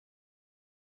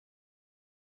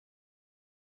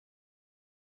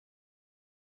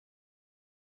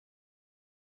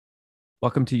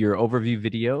Welcome to your overview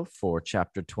video for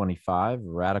Chapter 25,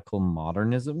 Radical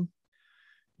Modernism.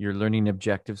 Your learning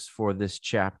objectives for this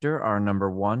chapter are: number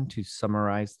 1, to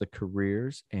summarize the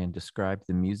careers and describe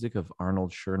the music of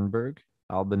Arnold Schoenberg,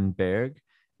 Alban Berg,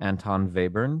 Anton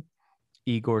Webern,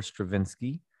 Igor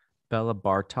Stravinsky, Bela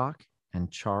Bartok,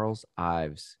 and Charles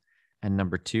Ives. And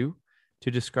number 2, to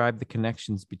describe the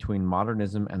connections between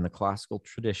modernism and the classical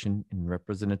tradition in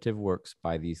representative works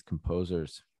by these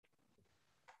composers.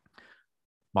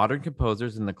 Modern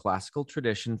composers in the classical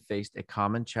tradition faced a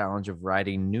common challenge of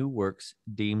writing new works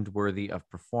deemed worthy of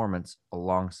performance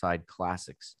alongside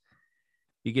classics.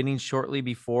 Beginning shortly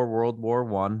before World War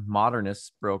I,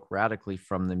 modernists broke radically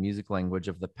from the music language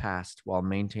of the past while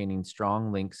maintaining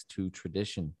strong links to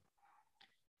tradition.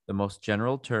 The most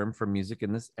general term for music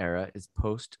in this era is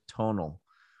post-tonal,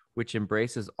 which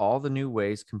embraces all the new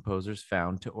ways composers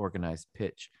found to organize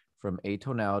pitch, from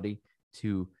atonality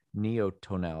to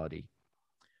neotonality.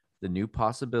 The new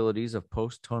possibilities of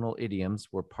post-tonal idioms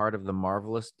were part of the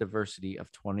marvelous diversity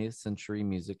of 20th century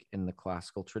music in the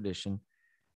classical tradition,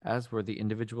 as were the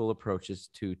individual approaches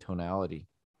to tonality.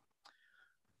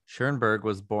 Schoenberg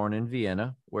was born in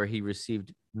Vienna, where he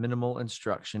received minimal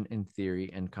instruction in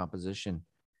theory and composition.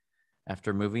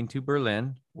 After moving to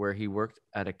Berlin, where he worked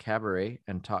at a cabaret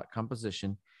and taught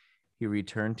composition, he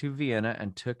returned to Vienna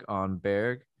and took on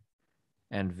Berg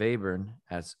and Webern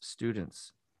as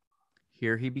students.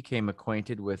 Here he became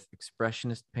acquainted with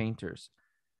expressionist painters.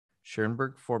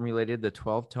 Schoenberg formulated the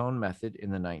 12-tone method in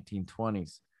the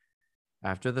 1920s.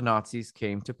 After the Nazis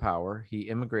came to power, he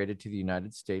immigrated to the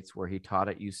United States, where he taught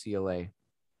at UCLA.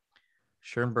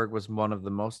 Schoenberg was one of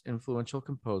the most influential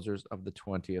composers of the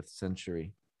 20th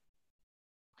century.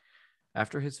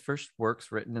 After his first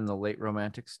works written in the late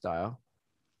Romantic style,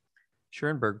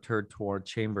 Schoenberg turned toward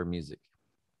chamber music.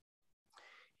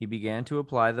 He began to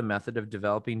apply the method of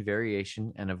developing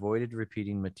variation and avoided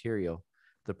repeating material,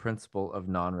 the principle of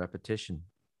non-repetition.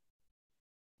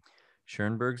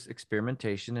 Schoenberg's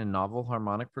experimentation in novel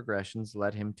harmonic progressions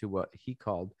led him to what he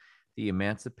called the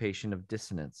emancipation of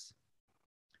dissonance,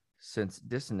 since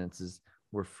dissonances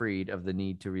were freed of the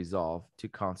need to resolve to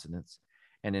consonants,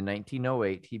 and in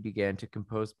 1908 he began to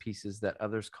compose pieces that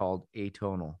others called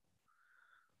atonal.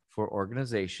 For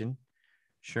organization,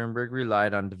 Schoenberg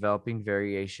relied on developing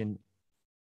variation,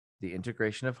 the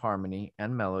integration of harmony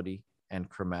and melody, and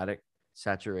chromatic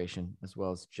saturation, as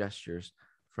well as gestures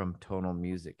from tonal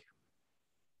music.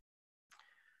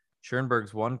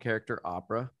 Schoenberg's one-character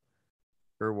opera,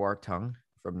 Erwartung,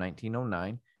 from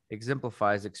 1909,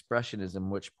 exemplifies expressionism,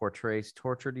 which portrays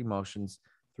tortured emotions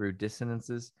through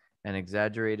dissonances and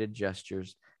exaggerated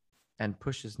gestures and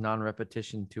pushes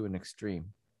non-repetition to an extreme.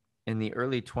 In the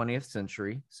early 20th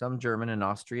century, some German and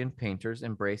Austrian painters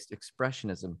embraced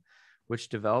expressionism, which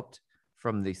developed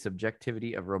from the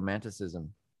subjectivity of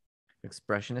Romanticism.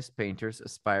 Expressionist painters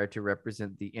aspired to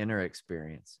represent the inner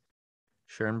experience.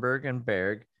 Schoenberg and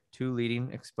Berg, two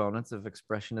leading exponents of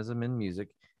expressionism in music,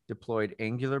 deployed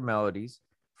angular melodies,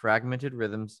 fragmented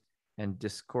rhythms, and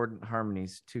discordant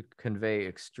harmonies to convey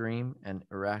extreme and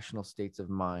irrational states of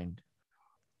mind.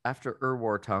 After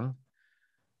Erwartung,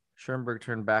 Schoenberg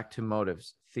turned back to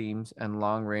motives, themes, and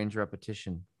long-range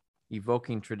repetition,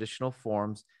 evoking traditional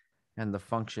forms and the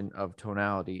function of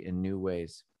tonality in new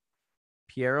ways.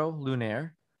 Piero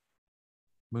Lunaire,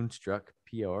 Moonstruck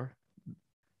Pior,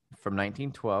 from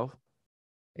 1912,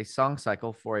 a song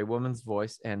cycle for a woman's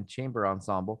voice and chamber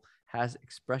ensemble, has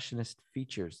expressionist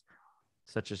features,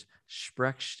 such as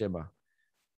Sprechstimme,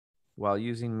 while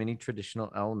using many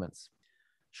traditional elements.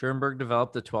 Schoenberg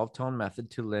developed the 12-tone method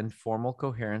to lend formal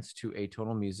coherence to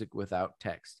atonal music without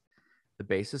text. The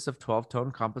basis of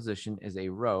 12-tone composition is a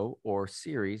row or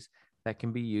series that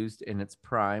can be used in its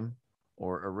prime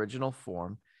or original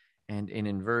form and in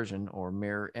inversion or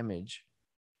mirror image,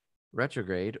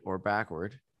 retrograde or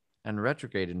backward, and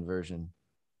retrograde inversion.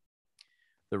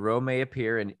 The row may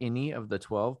appear in any of the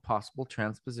 12 possible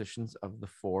transpositions of the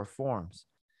 4 forms.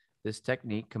 This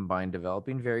technique combined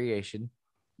developing variation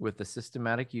with the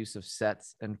systematic use of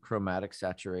sets and chromatic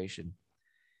saturation.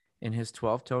 In his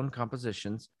 12-tone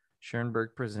compositions, Schoenberg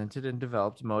presented and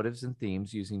developed motives and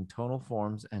themes using tonal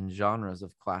forms and genres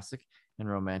of classic and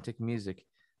romantic music,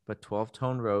 but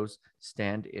 12-tone rows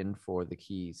stand in for the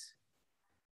keys.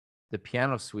 The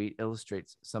piano suite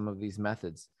illustrates some of these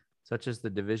methods, such as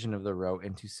the division of the row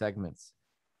into segments.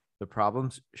 The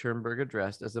problems Schoenberg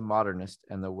addressed as a modernist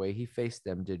and the way he faced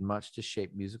them did much to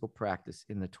shape musical practice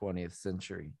in the 20th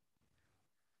century.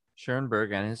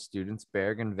 Schoenberg and his students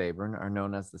Berg and Webern are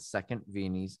known as the Second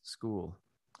Viennese School.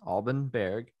 Alban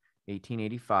Berg,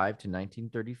 1885 to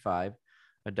 1935,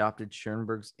 adopted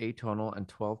Schoenberg's atonal and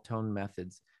 12-tone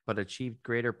methods, but achieved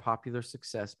greater popular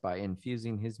success by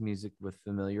infusing his music with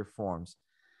familiar forms,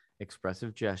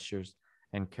 expressive gestures,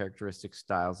 and characteristic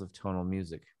styles of tonal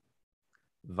music.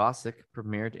 Vasek,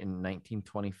 premiered in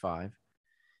 1925,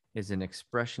 is an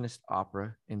expressionist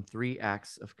opera in 3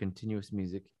 acts of continuous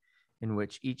music in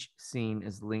which each scene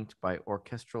is linked by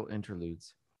orchestral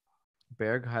interludes.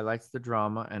 Berg highlights the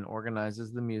drama and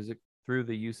organizes the music through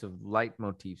the use of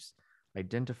leitmotifs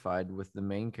identified with the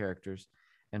main characters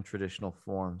and traditional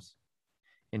forms.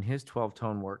 In his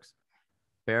 12-tone works,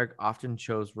 Berg often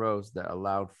chose rows that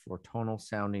allowed for tonal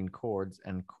sounding chords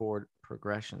and chord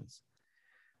progressions.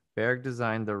 Berg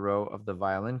designed the row of the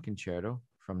Violin Concerto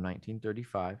from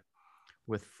 1935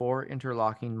 with 4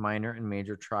 interlocking minor and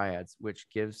major triads, which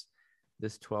gives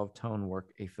this 12-tone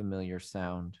work a familiar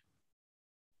sound.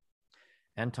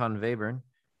 Anton Webern,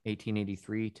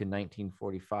 1883 to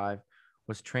 1945,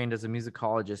 was trained as a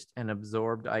musicologist and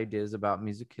absorbed ideas about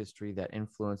music history that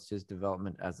influenced his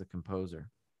development as a composer.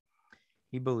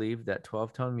 He believed that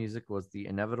 12-tone music was the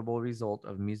inevitable result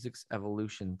of music's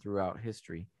evolution throughout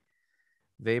history.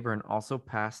 Webern also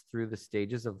passed through the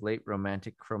stages of late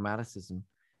Romantic chromaticism,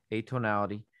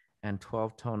 atonality, and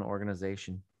 12-tone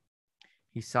organization.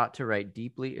 He sought to write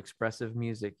deeply expressive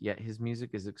music, yet his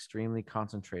music is extremely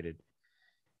concentrated.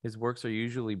 His works are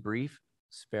usually brief,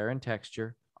 spare in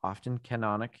texture, often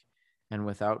canonic, and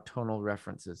without tonal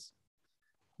references.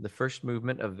 The first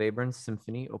movement of Webern's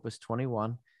Symphony, Opus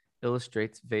 21,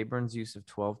 illustrates Webern's use of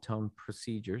 12-tone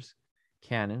procedures,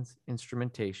 canons,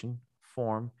 instrumentation,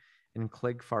 form, and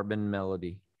Klangfarben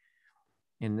melody.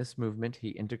 In this movement, he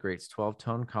integrates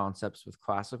 12-tone concepts with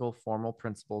classical formal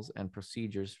principles and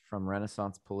procedures from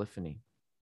Renaissance polyphony.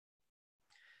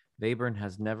 Webern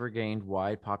has never gained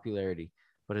wide popularity,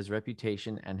 but his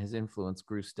reputation and his influence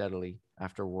grew steadily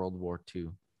after World War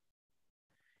II.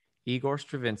 Igor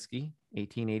Stravinsky,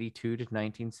 1882 to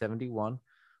 1971,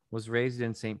 was raised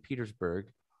in St.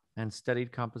 Petersburg and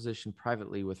studied composition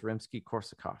privately with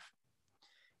Rimsky-Korsakov.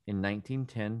 In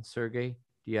 1910, Sergei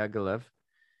Diaghilev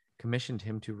commissioned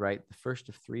him to write the first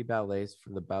of 3 ballets for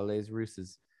the Ballets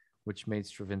Russes, which made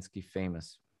Stravinsky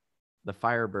famous. The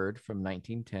Firebird from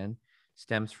 1910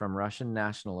 stems from Russian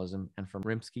nationalism and from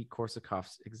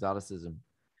Rimsky-Korsakov's exoticism.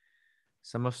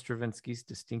 Some of Stravinsky's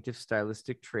distinctive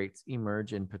stylistic traits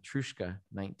emerge in Petrushka,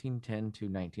 1910 to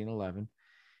 1911,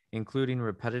 including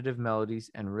repetitive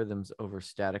melodies and rhythms over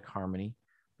static harmony,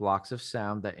 blocks of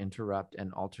sound that interrupt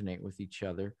and alternate with each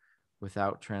other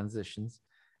without transitions,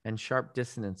 and sharp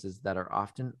dissonances that are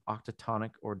often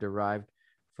octatonic or derived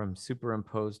from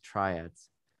superimposed triads.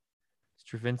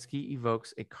 Stravinsky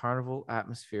evokes a carnival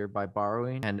atmosphere by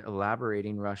borrowing and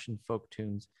elaborating Russian folk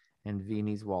tunes and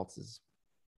Viennese waltzes.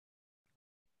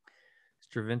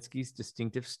 Stravinsky's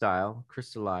distinctive style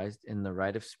crystallized in The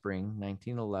Rite of Spring,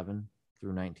 1911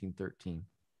 through 1913.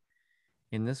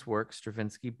 In this work,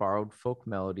 Stravinsky borrowed folk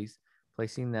melodies,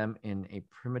 placing them in a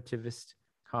primitivist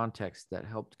context that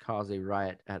helped cause a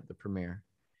riot at the premiere.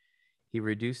 He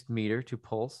reduced meter to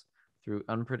pulse through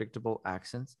unpredictable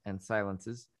accents and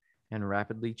silences and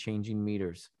rapidly changing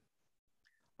meters.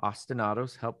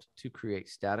 Ostinatos helped to create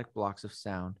static blocks of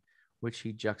sound, which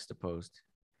he juxtaposed.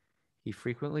 He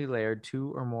frequently layered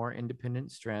 2 or more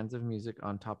independent strands of music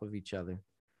on top of each other.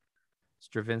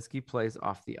 Stravinsky plays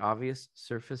off the obvious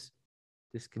surface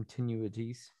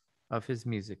discontinuities of his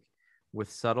music with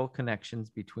subtle connections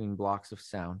between blocks of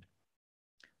sound.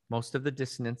 Most of the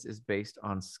dissonance is based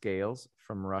on scales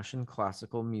from Russian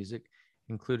classical music,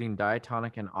 including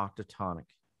diatonic and octatonic.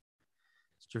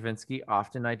 Stravinsky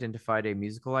often identified a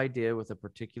musical idea with a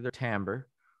particular timbre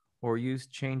or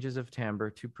used changes of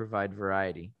timbre to provide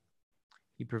variety.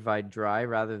 He provided dry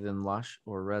rather than lush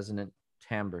or resonant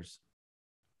timbres.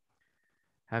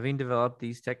 Having developed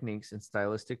these techniques and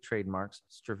stylistic trademarks,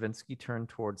 Stravinsky turned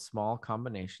towards small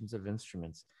combinations of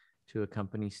instruments to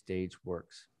accompany stage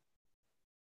works.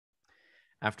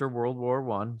 After World War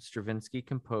I, Stravinsky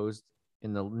composed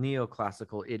in the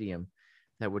neoclassical idiom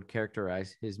that would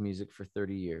characterize his music for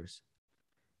 30 years.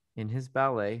 In his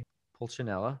ballet,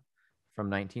 Pulcinella, from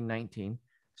 1919,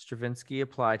 Stravinsky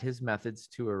applied his methods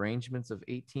to arrangements of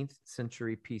 18th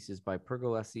century pieces by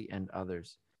Pergolesi and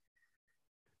others.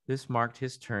 This marked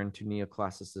his turn to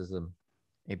neoclassicism,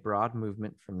 a broad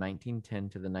movement from 1910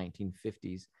 to the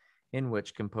 1950s in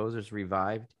which composers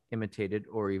revived, imitated,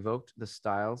 or evoked the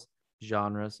styles,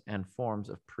 genres, and forms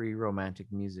of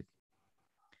pre-Romantic music.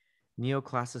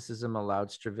 Neoclassicism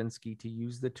allowed Stravinsky to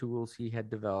use the tools he had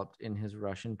developed in his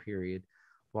Russian period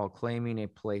while claiming a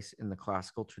place in the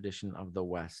classical tradition of the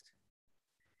West.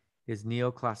 His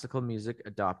neoclassical music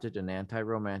adopted an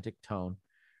anti-Romantic tone,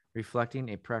 reflecting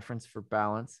a preference for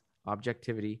balance,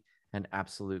 objectivity, and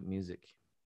absolute music.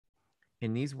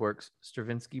 In these works,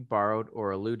 Stravinsky borrowed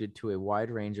or alluded to a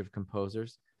wide range of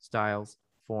composers, styles,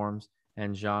 forms,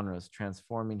 and genres,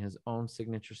 transforming his own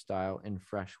signature style in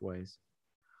fresh ways.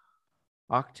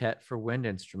 Octet for wind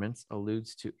instruments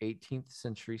alludes to 18th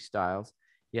century styles,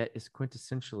 yet is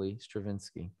quintessentially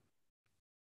Stravinsky.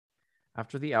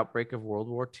 After the outbreak of World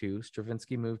War II,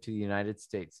 Stravinsky moved to the United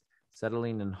States,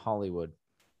 settling in Hollywood.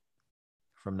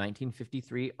 From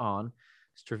 1953 on,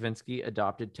 Stravinsky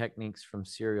adopted techniques from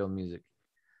serial music,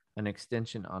 an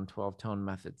extension on 12-tone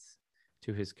methods,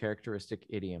 to his characteristic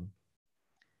idiom.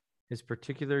 His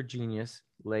particular genius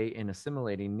lay in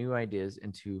assimilating new ideas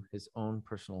into his own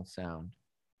personal sound.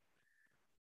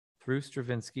 Through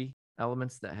Stravinsky,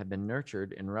 elements that had been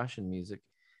nurtured in Russian music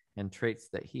and traits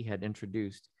that he had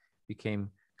introduced became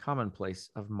commonplace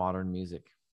of modern music.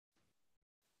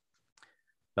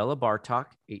 Bela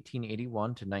Bartok, 1881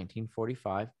 to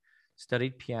 1945,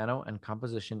 studied piano and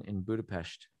composition in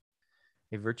Budapest.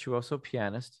 A virtuoso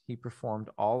pianist, he performed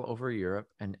all over Europe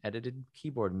and edited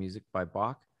keyboard music by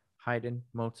Bach, Haydn,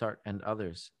 Mozart, and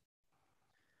others.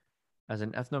 As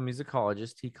an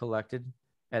ethnomusicologist, he collected,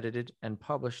 edited, and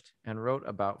published and wrote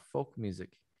about folk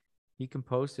music. He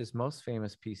composed his most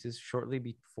famous pieces shortly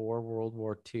before World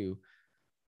War II.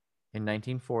 In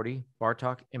 1940,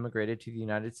 Bartók immigrated to the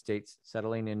United States,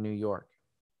 settling in New York.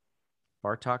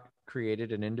 Bartók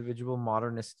created an individual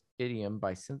modernist idiom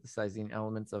by synthesizing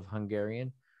elements of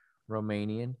Hungarian,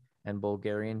 Romanian, and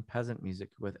Bulgarian peasant music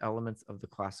with elements of the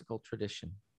classical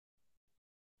tradition.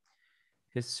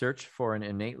 His search for an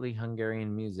innately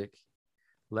Hungarian music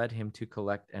led him to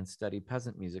collect and study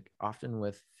peasant music, often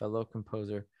with fellow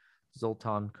composer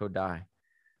Zoltán Kodály,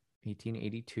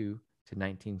 1882 to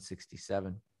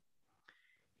 1967.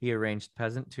 He arranged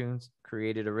peasant tunes,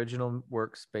 created original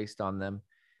works based on them,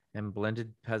 and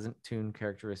blended peasant tune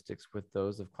characteristics with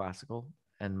those of classical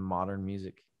and modern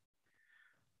music.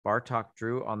 Bartók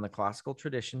drew on the classical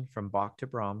tradition from Bach to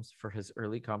Brahms for his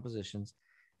early compositions,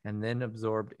 and then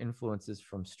absorbed influences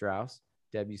from Strauss,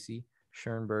 Debussy,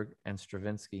 Schoenberg, and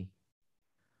Stravinsky.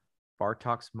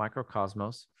 Bartók's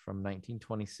Microcosmos from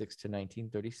 1926 to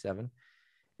 1937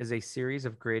 is a series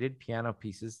of graded piano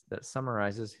pieces that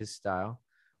summarizes his style,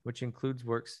 which includes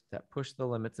works that push the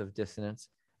limits of dissonance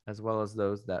as well as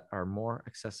those that are more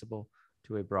accessible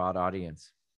to a broad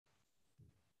audience.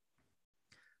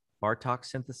 Bartók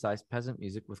synthesized peasant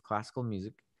music with classical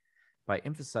music by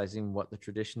emphasizing what the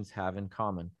traditions have in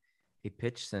common: a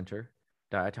pitch center,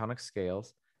 diatonic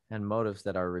scales, and motives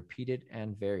that are repeated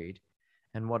and varied,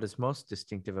 and what is most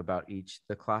distinctive about each,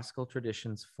 the classical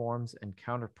tradition's forms and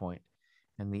counterpoint,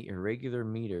 and the irregular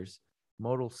meters,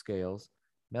 modal scales,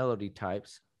 melody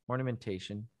types,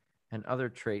 ornamentation, and other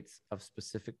traits of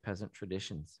specific peasant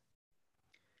traditions.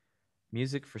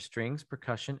 Music for Strings,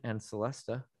 Percussion, and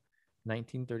Celesta,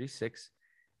 1936,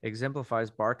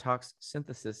 exemplifies Bartók's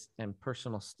synthesis and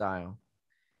personal style.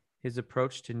 His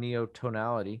approach to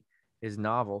neo-tonality is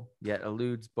novel, yet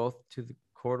alludes both to the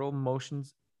chordal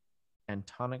motions and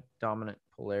tonic dominant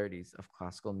polarities of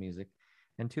classical music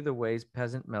and to the ways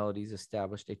peasant melodies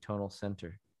established a tonal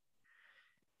center.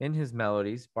 In his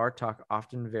melodies, Bartók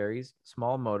often varies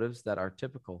small motives that are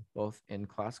typical both in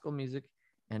classical music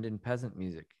and in peasant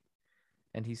music,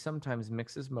 and he sometimes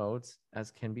mixes modes, as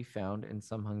can be found in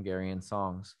some Hungarian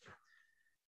songs.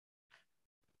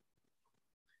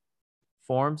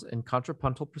 Forms and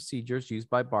contrapuntal procedures used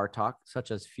by Bartók,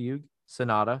 such as fugue,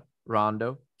 sonata,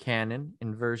 rondo, canon,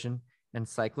 inversion, and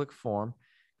cyclic form,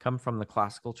 come from the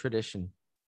classical tradition.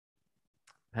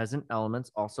 Peasant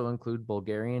elements also include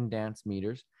Bulgarian dance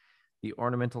meters, the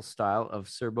ornamental style of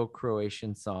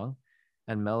Serbo-Croatian song,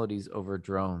 and melodies over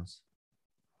drones.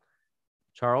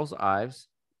 Charles Ives,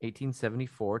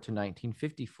 1874 to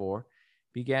 1954,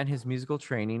 began his musical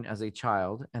training as a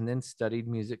child and then studied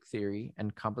music theory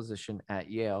and composition at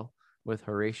Yale with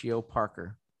Horatio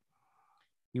Parker.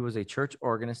 He was a church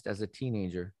organist as a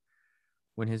teenager.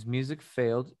 When his music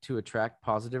failed to attract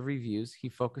positive reviews, he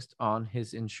focused on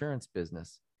his insurance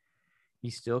business. He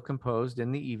still composed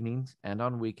in the evenings and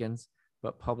on weekends,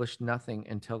 but published nothing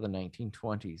until the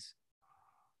 1920s.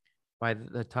 By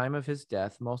the time of his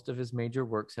death, most of his major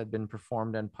works had been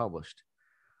performed and published.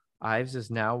 Ives is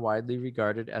now widely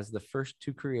regarded as the first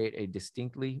to create a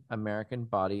distinctly American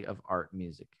body of art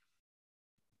music.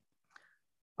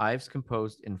 Ives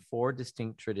composed in 4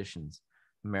 distinct traditions: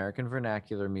 American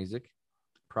vernacular music,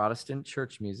 Protestant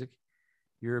church music,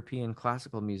 European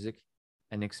classical music,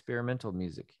 and experimental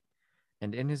music,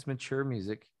 and in his mature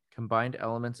music, combined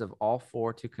elements of all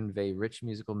 4 to convey rich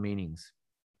musical meanings.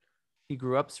 He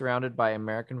grew up surrounded by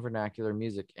American vernacular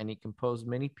music, and he composed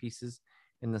many pieces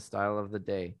in the style of the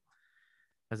day.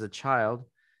 As a child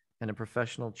and a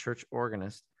professional church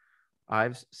organist,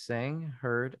 Ives sang,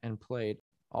 heard, and played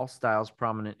all styles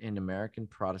prominent in American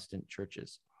Protestant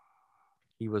churches.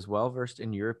 He was well versed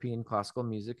in European classical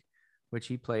music, which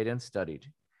he played and studied.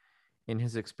 In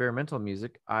his experimental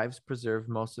music, Ives preserved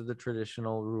most of the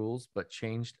traditional rules but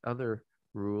changed other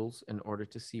rules in order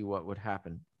to see what would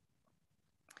happen.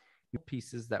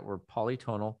 Pieces that were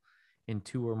polytonal in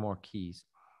two or more keys,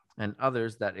 and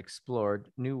others that explored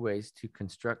new ways to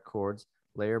construct chords,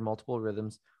 layer multiple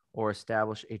rhythms, or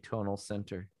establish a tonal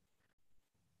center.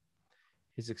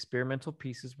 His experimental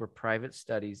pieces were private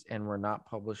studies and were not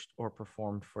published or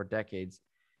performed for decades,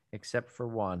 except for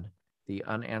one, The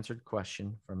Unanswered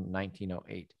Question from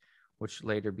 1908, which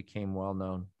later became well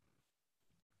known.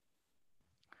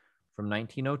 From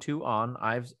 1902 on,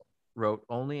 Ives wrote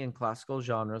only in classical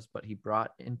genres, but he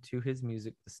brought into his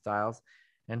music the styles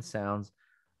and sounds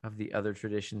of the other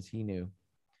traditions he knew.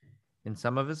 In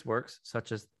some of his works,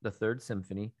 such as the Third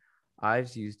Symphony,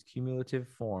 Ives used cumulative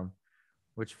form,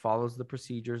 which follows the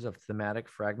procedures of thematic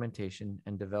fragmentation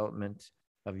and development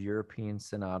of European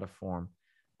sonata form,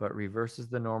 but reverses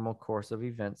the normal course of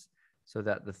events so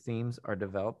that the themes are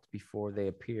developed before they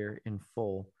appear in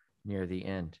full near the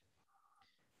end.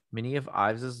 Many of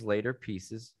Ives's later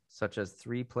pieces, such as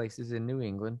Three Places in New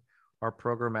England, are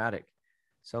programmatic,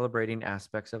 celebrating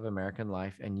aspects of American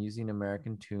life and using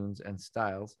American tunes and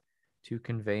styles to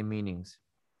convey meanings.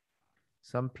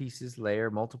 Some pieces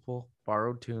layer multiple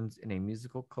borrowed tunes in a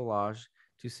musical collage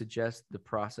to suggest the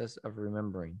process of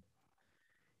remembering.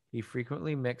 He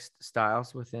frequently mixed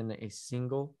styles within a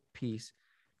single piece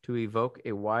to evoke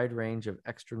a wide range of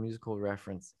extra musical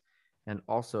reference and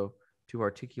also to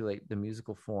articulate the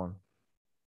musical form.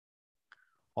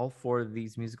 All four of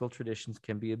these musical traditions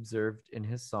can be observed in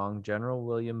his song General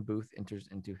William Booth Enters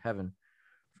into Heaven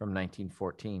from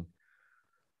 1914.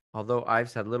 Although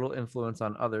Ives had little influence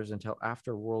on others until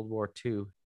after World War II,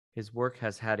 his work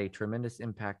has had a tremendous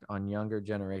impact on younger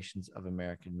generations of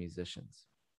American musicians.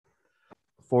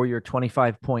 For your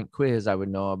 25-point quiz, I would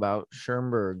know about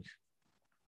Schoenberg,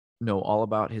 know all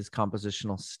about his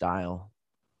compositional style,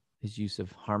 his use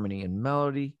of harmony and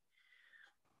melody,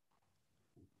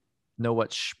 know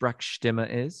what Sprechstimme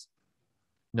is,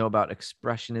 know about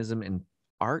expressionism in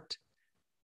art,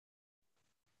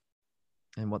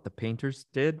 and what the painters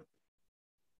did,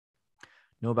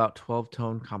 know about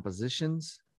 12-tone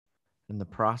compositions and the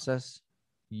process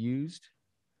used,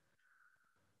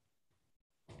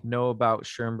 know about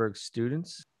Schoenberg's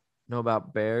students, know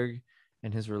about Berg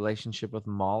and his relationship with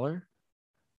Mahler,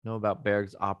 know about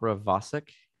Berg's opera Vasek,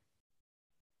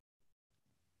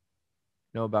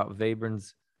 know about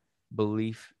Webern's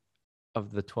belief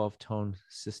of the 12-tone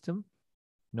system,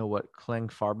 know what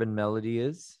Klangfarben melody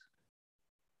is,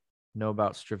 know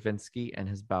about Stravinsky and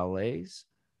his ballets,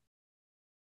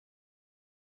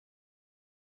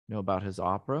 know about his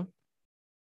opera,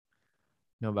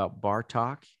 know about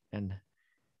Bartók and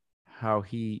how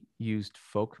he used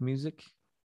folk music,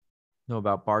 know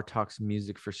about Bartók's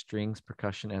music for strings,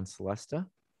 percussion, and celesta,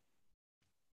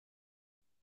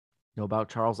 know about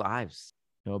Charles Ives,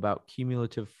 know about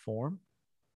cumulative form,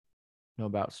 know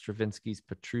about Stravinsky's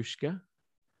Petrushka,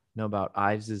 know about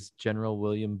Ives's General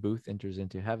William Booth Enters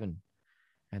into Heaven.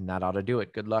 And that ought to do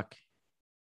it. Good luck.